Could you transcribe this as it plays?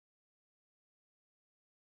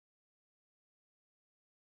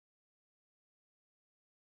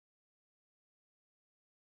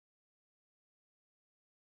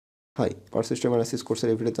High, power system analysis কোর্সের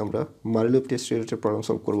এই ভিডিওতে আমরা মারি loop test related problem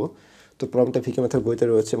solve করব। তো প্রবলেমটা ভিকে ম্যাথের বইতে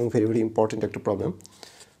রয়েছে এবং ভেরি ভেরি ইম্পর্টেন্ট একটা প্রবলেম।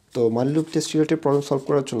 তো মারি loop test related problem solve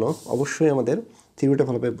করার জন্য অবশ্যই আমাদের থিওরিটা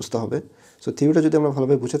ভালোভাবে বুঝতে হবে। সো থিওরিটা যদি আমরা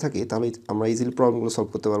ভালোভাবে বুঝে থাকি তাহলে আমরা ইজিলি প্রবলেমগুলো সলভ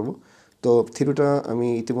করতে পারবো। তো থিওরিটা আমি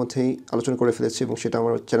ইতিমধ্যেই আলোচনা করে ফেলেছি এবং সেটা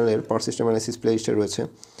আমার চ্যানেলের পাওয়ার সিস্টেম অ্যানালাইসিস প্লে লিস্টে রয়েছে।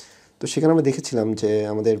 তো সেখানে আমরা দেখেছিলাম যে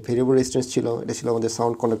আমাদের ভেরিয়েবল রেজিস্ট্যান্স ছিল, এটা ছিল আমাদের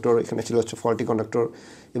সাউন্ড কন্ডাক্টর, এখানে ছিল হচ্ছে ফল্টি কন্ডাক্টর,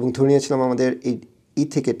 এবং ধরে নিয়েছিলাম আমাদের এই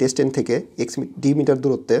থেকে টেস্ট এন থেকে ডি মিটার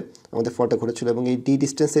দূরত্বে আমাদের ফল্টটা ঘটেছিল, এবং এই ডি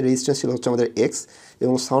ডিস্টেন্সের রেজিস্ট্যান্স ছিল হচ্ছে আমাদের এক্স,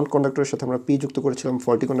 এবং সাউন্ড কন্ডাক্টরের সাথে আমরা পি যুক্ত করেছিলাম,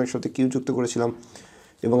 ফল্টি কন্ডাক্টরের সাথে কিউ যুক্ত করেছিলাম,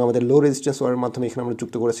 এবং আমাদের লো রেজিস্ট্যান্স ওয়ারের মাধ্যমে এখানে আমরা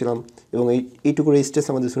যুক্ত করেছিলাম, এবং এইটুকু রেজিস্ট্যান্স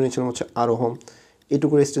আমাদের ধরে নিয়েছিলাম হচ্ছে আর ওহম,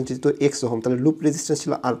 এইটুকু রেজিস্ট্যান্স যেহেতু এক্স ওহম, তাহলে লুপ রেজিস্ট্যান্স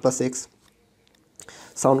ছিল আর plus x.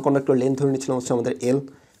 Sound conductor length ধরে নিয়েছিলাম হচ্ছে আমাদের এল,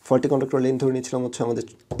 ফল্টি কন্ডাক্টর লেন্থ ধরে নিয়েছিলাম হচ্ছে আমাদের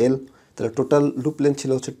এল, তাহলে টোটাল লুপ লেন্থ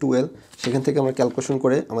ছিল হচ্ছে 2L। সেখান থেকে আমরা ক্যালকুলেশন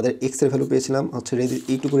করে আমাদের এক্সের ভ্যালু পেয়েছিলাম হচ্ছে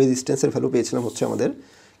এইটুকু রেজিস্ট্যান্সের ভ্যালু পেয়েছিলাম হচ্ছে আমাদের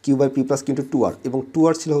Q by P plus Q two 2R, এবং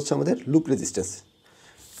 2R ছিল হচ্ছে আমাদের লুপ রেজিস্ট্যান্স।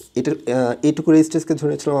 এটার এইটুকু রেজিস্ট্যান্সকে ধরে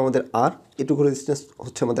নিয়েছিলাম আমাদের আর, এটুকু রেজিস্ট্যান্স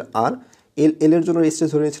হচ্ছে আমাদের আর, এলের জন্য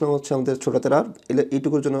রেজিস্ট্যান্স ধরে নিয়েছিলাম হচ্ছে আমাদের ছোটাতের আর,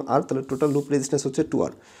 এইটুকুর জন্য আর, তাহলে টোটাল লুপ রেজিস্ট্যান্স হচ্ছে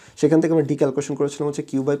 2R। সেখান থেকে আমরা ডি ক্যালকুলেশন করেছিলাম হচ্ছে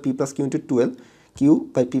Q by P plus Q into 12, Q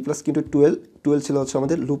by P plus Q into 12 ছিল হচ্ছে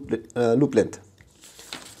আমাদের লুপ লেন্থ।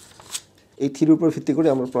 এই থিওরির উপর ভিত্তি করে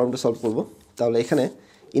আমরা প্রবলেমটা সলভ করব। তাহলে এখানে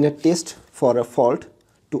in a test for a fault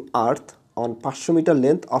to earth on 500 metre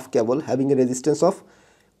length of cable having a resistance of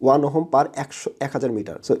 1 ohm per 1000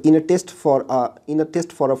 metre. So in a test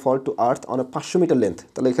for a fault to earth on a 500 metre length,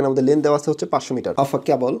 তাহলে এখানে আমাদের length দেওয়া আছে হচ্ছে 500 metre, of a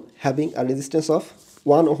cable having a resistance of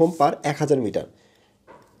 1 ohm per 1000 metre.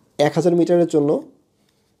 1000 মিটারের জন্য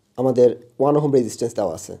আমাদের 1 ohm resistance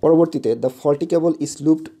দেওয়া আছে। পরবর্তীতে the faulty cable is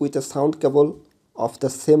লুপড with a sound cable of the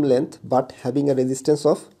same length but having a resistance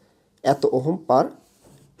of এত ওহম পার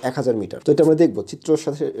 1000 metre. তো এটা আমরা দেখবো চিত্রের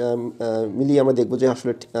সাথে মিলিয়ে আমরা দেখবো যে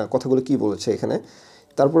আসলে কথাগুলো কী বলেছে এখানে।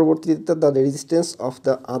 তার পরবর্তীতে the resistance of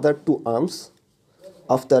the other to arms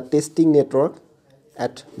of the testing network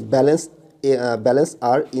at balance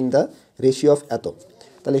R in the ratio of এত।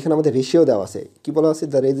 তাহলে এখানে আমাদের রেশিও দেওয়া আছে, কী বলা আছে,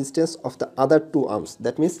 the resistance of the other to arms,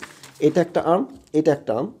 that means এটা একটা আর্ম, এটা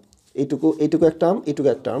একটা আর্ম, এইটুকু একটা আর্ম, এইটুকু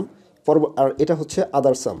একটা আর্ম, আর এটা হচ্ছে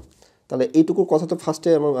আদার সাম। তাহলে এইটুকুর কথা তো ফার্স্টে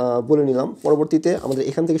আমরা বলে নিলাম। পরবর্তীতে আমাদের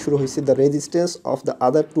এখান থেকে শুরু হয়েছে the resistance of the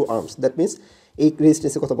other to arms, that means এই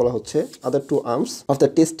রেজিস্ট্যান্সের কথা বলা হচ্ছে আদার to arms of the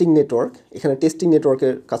testing network, এখানে টেস্টিং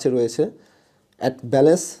নেটওয়ার্কের কাছে রয়েছে, at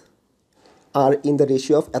balance R in the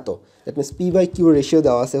ratio of এত, that means P by কিউর ratio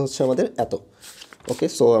দেওয়া আছে হচ্ছে আমাদের এত। ওকে,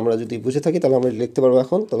 সো আমরা যদি বুঝে থাকি তাহলে আমরা লিখতে পারবো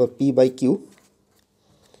এখন, তাহলে P by Q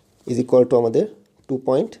is equal to আমাদের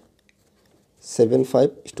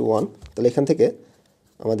 2.75:1। তাহলে এখান থেকে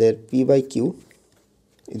আমাদের P by Q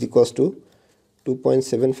is equals to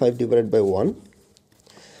 2.75 divided by 1।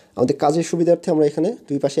 আমাদের কাজের সুবিধার্থে আমরা এখানে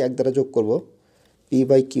দুই পাশে এক দ্বারা যোগ করব, P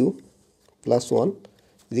by Q plus 1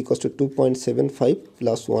 is equals to 2.75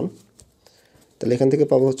 plus 1। তাহলে এখান থেকে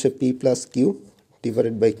পাবো হচ্ছে P plus Q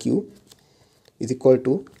divided by Q is equal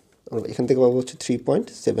to, আমরা এখান থেকে পাবো হচ্ছে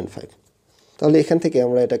 3.75। তাহলে এখান থেকে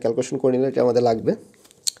আমরা এটা ক্যালকুলেশন করে নিলে এটা আমাদের লাগবে।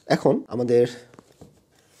 এখন আমাদের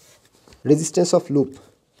রেজিস্ট্যান্স অফ লুপ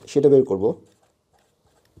সেটা বের করব।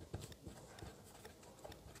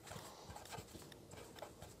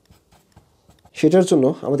 সেটার জন্য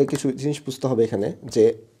আমাদের কিছু জিনিস বুঝতে হবে এখানে, যে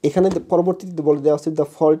এখানে পরবর্তীতে বলে দেওয়া আছে the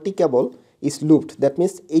faulty cable is লুপড, that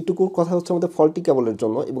means এইটুকুর কথা হচ্ছে আমাদের ফল্টি কেবলের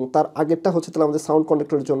জন্য, এবং তার আগেরটা হচ্ছে তাহলে আমাদের সাউন্ড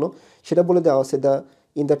কন্ডাক্টরের জন্য। সেটা বলে দেওয়া আছে the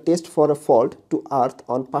in the test for a fault to earth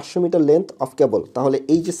on 500 metre length of কেবল। তাহলে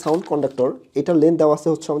এই যে সাউন্ড কন্ডাক্টর, এটার লেন্থ দেওয়া আছে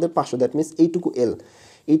হচ্ছে আমাদের 500, দ্যাট মিনস এইটুকু এল,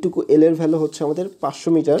 এইটুকু এল এর ভ্যালু হচ্ছে আমাদের 500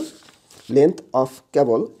 metre length of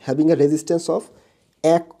cable having a resistance of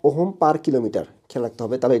 1 ohm per kilometre. খেয়াল রাখতে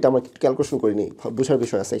হবে, তাহলে এটা আমরা ক্যালকুলেশন করে নিই, বোঝার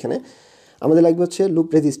বিষয় আছে এখানে। আমাদের লাগবে হচ্ছে লুপ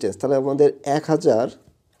রেজিস্ট্যান্স, তাহলে আমাদের 1000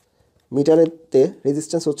 মিটারেতে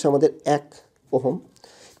রেজিস্ট্যান্স হচ্ছে আমাদের 1 ওহম।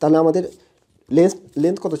 তাহলে আমাদের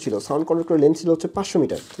লেন্থ কত ছিল, সাউন্ড কন্ডাক্টরের লেন্থ ছিল হচ্ছে 500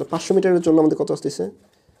 মিটার। তাহলে 500 মিটারের জন্য আমাদের কত আসতেছে,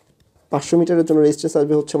 500 মিটারের জন্য রেজিস্ট্যান্স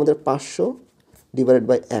আসবে হচ্ছে আমাদের 500 ডিভাইডেড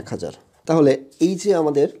বাই 1000। তাহলে এই যে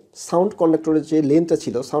আমাদের সাউন্ড কন্ডাক্টরের যে লেন্থটা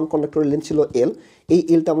ছিল, সাউন্ড কন্ডাক্টরের লেন্থ ছিল এল, এই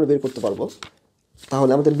এলটা আমরা বের করতে পারবো।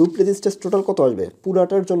 তাহলে আমাদের লুপ রেজিস্ট্যান্স টোটাল কত আসবে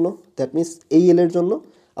পুরাটার জন্য, দ্যাট মিনস এই এল এর জন্য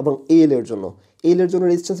এবং এই এল এর জন্য, এল এর জন্য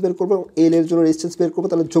রেজিস্ট্যান্স বের করবো এবং এল এর জন্য রেজিস্ট্যান্স বের করবো।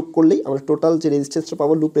 তাহলে যোগ করলেই আমরা টোটাল যে রেজিস্ট্যান্সটা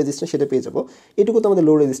পাবো লুপ রেজিস্ট্যান্স সেটা পেয়ে যাবো। এটুকু তো আমাদের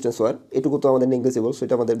লো রেজিস্ট্যান্স ওয়ার, এটুকু তো আমাদের নেগলিজিবল,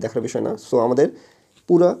 সেটা আমাদের দেখার বিষয় না। সো আমাদের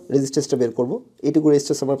পুরো রেজিস্ট্যান্সটা বের করবো, এইটুকু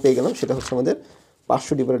রেজিস্ট্যান্স আমরা পেয়ে গেলাম, সেটা হচ্ছে আমাদের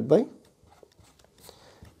 500 ডিভাইডেড বাই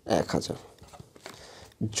 1000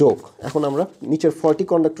 যোগ। এখন আমরা নিচের 40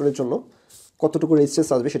 কন্ডাক্টরের জন্য কতটুকু রেজিস্ট্যান্স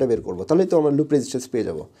আসবে সেটা বের করবো, তাহলেই তো আমরা লুপ রেজিস্ট্যান্স পেয়ে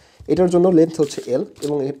যাবো। এটার জন্য লেন্থ হচ্ছে এল,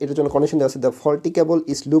 এবং এটার জন্য কন্ডিশন দেওয়া আছে the faulty cable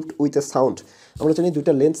is লুপড with a sound. আমরা জানি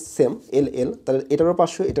দুইটা লেন্থ সেম এল, তাহলে এটারও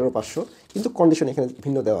 500 এটারও 500, কিন্তু কন্ডিশন এখানে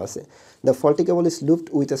ভিন্ন দেওয়া আছে। The faulty cable is লুপড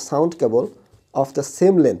with a sound cable of the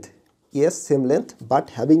same length, yes same length, but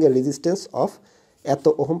having a resistance of এত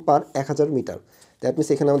ohm per 1000 metre. That means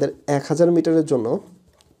এখানে আমাদের 1000 মিটারের জন্য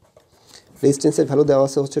রেজিস্ট্যান্সের ভ্যালু দেওয়া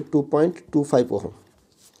আছে হচ্ছে 2.25 ওহম।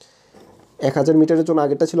 1000 মিটারের জন্য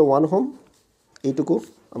আগেরটা ছিল 1 ওহম, এইটুকু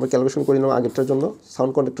আমরা ক্যালকুলেশন করে নিলাম আগেরটার জন্য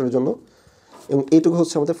সাউন্ড কন্ডাক্টরের জন্য, এবং এইটুকু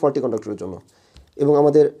হচ্ছে আমাদের ফল্টি কন্ডাক্টরের জন্য। এবং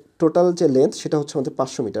আমাদের টোটাল যে লেন্থ সেটা হচ্ছে আমাদের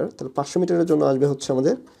 500 মিটার, তাহলে 500 মিটারের জন্য আসবে হচ্ছে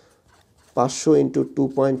আমাদের 500 ইন্টু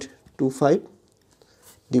 2.25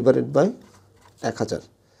 ডিভাইডেড বাই 1000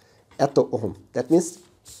 এত ওহম। দ্যাট মিনস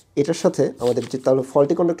এটার সাথে আমাদের যে তাহলে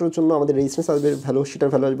ফল্টি কন্ডাক্টরের জন্য আমাদের রেজিস্ট্যান্স আসবে ভ্যালু, সেটার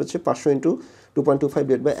ভ্যালু আসবে হচ্ছে 500 ইন্টু 2.25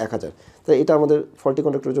 ডিভাইড বাই 1000। তাই এটা আমাদের ফল্টি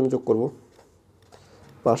কন্ডাক্টরের জন্য যোগ করব,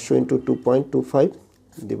 500 ইন্টু 2.25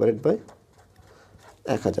 ডিভাইডেড বাই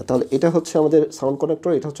 1000। তাহলে এটা হচ্ছে আমাদের সাউন্ড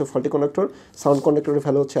কন্ডাক্টর, এটা হচ্ছে ফল্টি কন্ডাক্টর। সাউন্ড কন্ডাক্টরের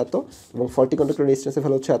ভ্যালু হচ্ছে এত, এবং ফল্টি কন্ডাক্টরের রেজিস্ট্যান্সের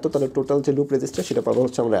ভ্যালু হচ্ছে এত, তাহলে টোটাল যে লুপ রেজিস্ট্যান্স সেটা পাবো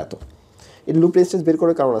হচ্ছে আমরা এত। এই লুপ রেজিস্ট্যান্স বের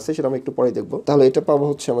করার কারণ আছে, সেটা আমরা একটু পরে দেখব। তাহলে এটা পাবো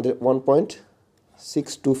হচ্ছে আমাদের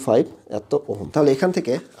 1.625 এত ওহম। তাহলে এখান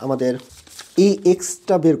থেকে আমাদের এই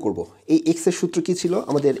এক্সটা বের করব। এই এক্সের সূত্র কী ছিল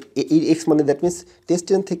আমাদের? এই এক্স মানে দ্যাট মিনস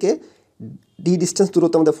টেস্টেন থেকে ডি ডিস্টেন্স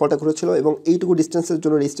দূরত্ব আমাদের ফলটা করেছিল, এবং এইটুকু ডিস্টেন্সের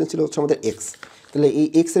জন্য রেজিস্ট্যান্স ছিল হচ্ছে আমাদের এক্স। তাহলে এই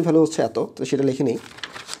এক্সের ভ্যালু হচ্ছে এত, তো সেটা লিখে নিই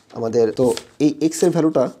আমাদের। তো এই এক্সের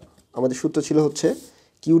ভ্যালুটা আমাদের সূত্র ছিল হচ্ছে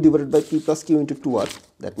Q divided by P plus Q into 2r,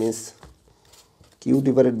 that means Q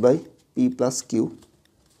divided by P plus Q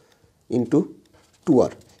into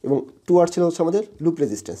 2r, এবং 2r ছিল হচ্ছে আমাদের loop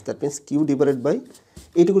resistance. That means Q divided by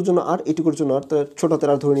এইটুকুর জন্য আর, এইটুকুর জন্য আর, তাহলে ছোটো হাতের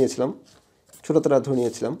আর ধরে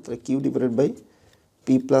নিয়েছিলাম, তাহলে Q divided by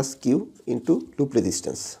P plus Q into loop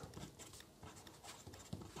resistance.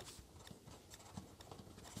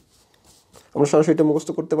 আমরা সরাসরি এটা মুখস্থ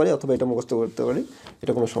করতে পারি অথবা এটা মুখস্থ করতে পারি,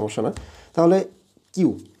 এটা কোনো সমস্যা না। তাহলে Q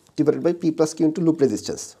divided by P plus Q into loop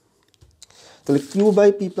resistance. তাহলে Q by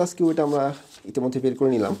P plus Q এটা আমরা ইতিমধ্যে বের করে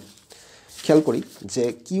নিলাম। খেয়াল করি যে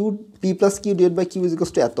Q P plus Q divide by Q is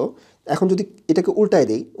equals to এত। এখন যদি এটাকে উল্টায়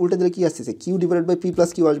দিলে কী আসছে? Q divided by P plus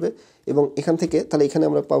Q আসবে, এবং এখান থেকে তাহলে এখানে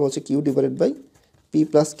আমরা পাবো হচ্ছে Q divided by P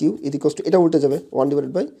plus Q is equals to, এটা উল্টে যাবে 1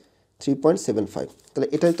 ডিভাইডেড বাই 3.75। তাহলে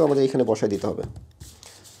এটাই তো আমাদের এখানে বসাই দিতে হবে।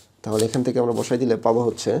 তাহলে এখান থেকে আমরা বসাই দিলে পাবো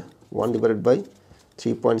হচ্ছে 1 divided by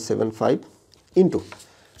 3.75 into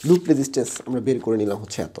loop resistance আমরা বের করে নিলাম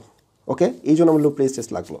হচ্ছে এত। ওকে, এই জন্য আমার লুপ রেজিস্ট্যান্স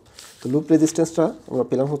লাগলো। তো লুপ রেজিস্ট্যান্সটা আমরা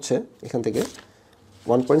পেলাম হচ্ছে এখান থেকে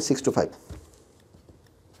 1.625।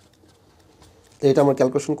 তো এটা আমরা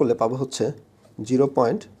ক্যালকুলেশন করলে পাবো হচ্ছে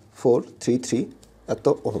 0.433 এত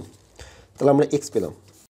ওহম। তাহলে আমরা এক্স পেলাম।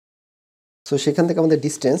 সো সেখান থেকে আমাদের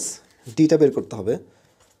ডিস্টেন্স ডিটা বের করতে হবে।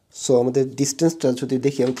 সো আমাদের ডিস্টেন্সটা যদি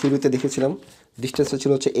দেখি, আমি থিওরিতে দেখেছিলাম ডিস্টেন্সটা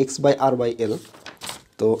ছিল হচ্ছে এক্স বাই আর বাই এল।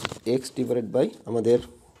 তো এক্স ডিভাইডেড বাই আমাদের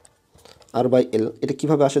আর বাই এল, এটা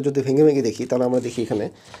কীভাবে আসে যদি ভেঙে দেখি, তাহলে আমরা দেখি এখানে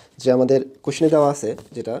যে আমাদের কোশ্চেনে দেওয়া আছে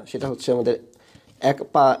সেটা হচ্ছে আমাদের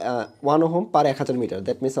 1 ohm per 1000 metre.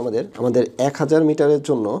 That means আমাদের 1000 মিটারের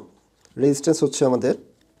জন্য রেজিস্ট্যান্স হচ্ছে আমাদের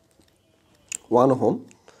 1 ওহম।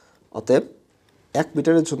 অতএব 1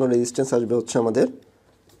 মিটারের জন্য রেজিস্ট্যান্স আসবে হচ্ছে আমাদের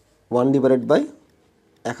 1 ডিভাইডেড বাই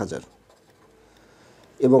 1000।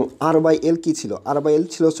 এবং আর বাই এল কী ছিল? আর বাই এল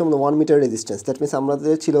ছিল হচ্ছে আমাদের 1 মিটার রেজিস্ট্যান্স। দ্যাট মিনস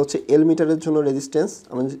আমাদের ছিল হচ্ছে এল মিটারের জন্য রেজিস্ট্যান্স।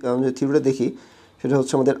 আমরা যদি থিওরিটা দেখি সেটা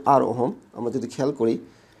হচ্ছে আমাদের আর ওহম। আমরা যদি খেয়াল করি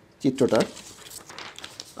চিত্রটা,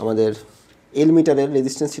 আমাদের এল মিটারের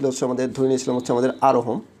রেজিস্ট্যান্স ছিল হচ্ছে আমাদের, ধরে নিয়েছিলাম হচ্ছে আমাদের আর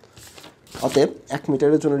ওহম। অতএব 1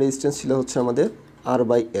 মিটারের জন্য রেজিস্ট্যান্স ছিল হচ্ছে আমাদের আর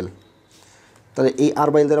বাই এল। তাহলে এই আর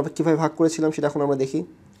বাই এল দ্বারা কীভাবে ভাগ করেছিলাম সেটা এখন আমরা দেখি,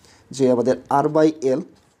 যে আমাদের আর বাই এল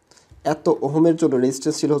এত ওহমের জন্য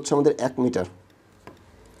রেজিস্ট্যান্স ছিল হচ্ছে আমাদের 1 মিটার।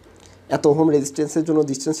 এত ওহম রেজিস্ট্যান্সের জন্য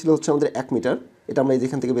ডিস্টেন্স ছিল হচ্ছে আমাদের 1 মিটার, এটা আমরা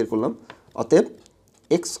এখান থেকে বের করলাম। অতএব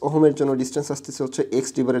এক্স ওহমের জন্য ডিস্টেন্স আসতেছে হচ্ছে x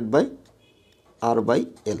divided by R by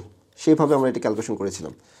এল। সেইভাবে আমরা এটা ক্যালকুলেশন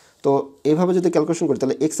করেছিলাম। তো এইভাবে যদি ক্যালকুলেশন করি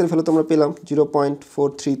তাহলে এক্সের ভ্যালু তো আমরা পেলাম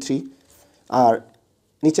 0.433, আর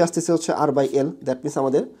নিচে আসতেছে হচ্ছে আর বাই এল। দ্যাট মিনস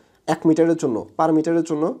আমাদের 1 মিটারের জন্য পার মিটারের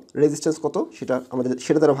জন্য রেজিস্ট্যান্স কত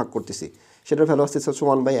সেটা দ্বারা ভাগ করতেছি, সেটার ভ্যালু আসতেছে হচ্ছে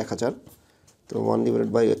 1/1000। তো 1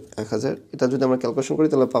 ডিভাইডেড বাই 1000, এটা যদি আমরা ক্যালকুলেশন করি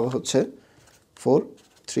তাহলে পাবো হচ্ছে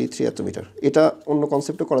 433 এত মিটার। এটা অন্য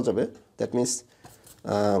কনসেপ্টে করা যাবে। দ্যাট মিনস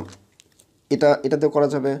এটাতেও করা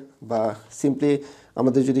যাবে, বা সিম্পলি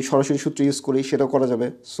আমাদের যদি সরাসরি সূত্র ইউজ করি সেটাও করা যাবে।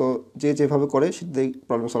 সো যেভাবে করে সেটাতেই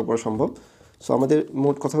প্রবলেম সলভ করা সম্ভব। সো আমাদের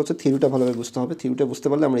মোট কথা হচ্ছে থিওরিটা ভালোভাবে বুঝতে হবে। থিওরিটা বুঝতে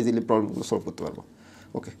পারলে আমরা ইজিলি প্রবলেমগুলো সলভ করতে পারবো।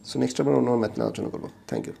 ওকে, সো নেক্সট আমরা অন্য ম্যাথ নিয়ে আলোচনা করবো।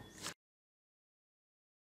 Thank you.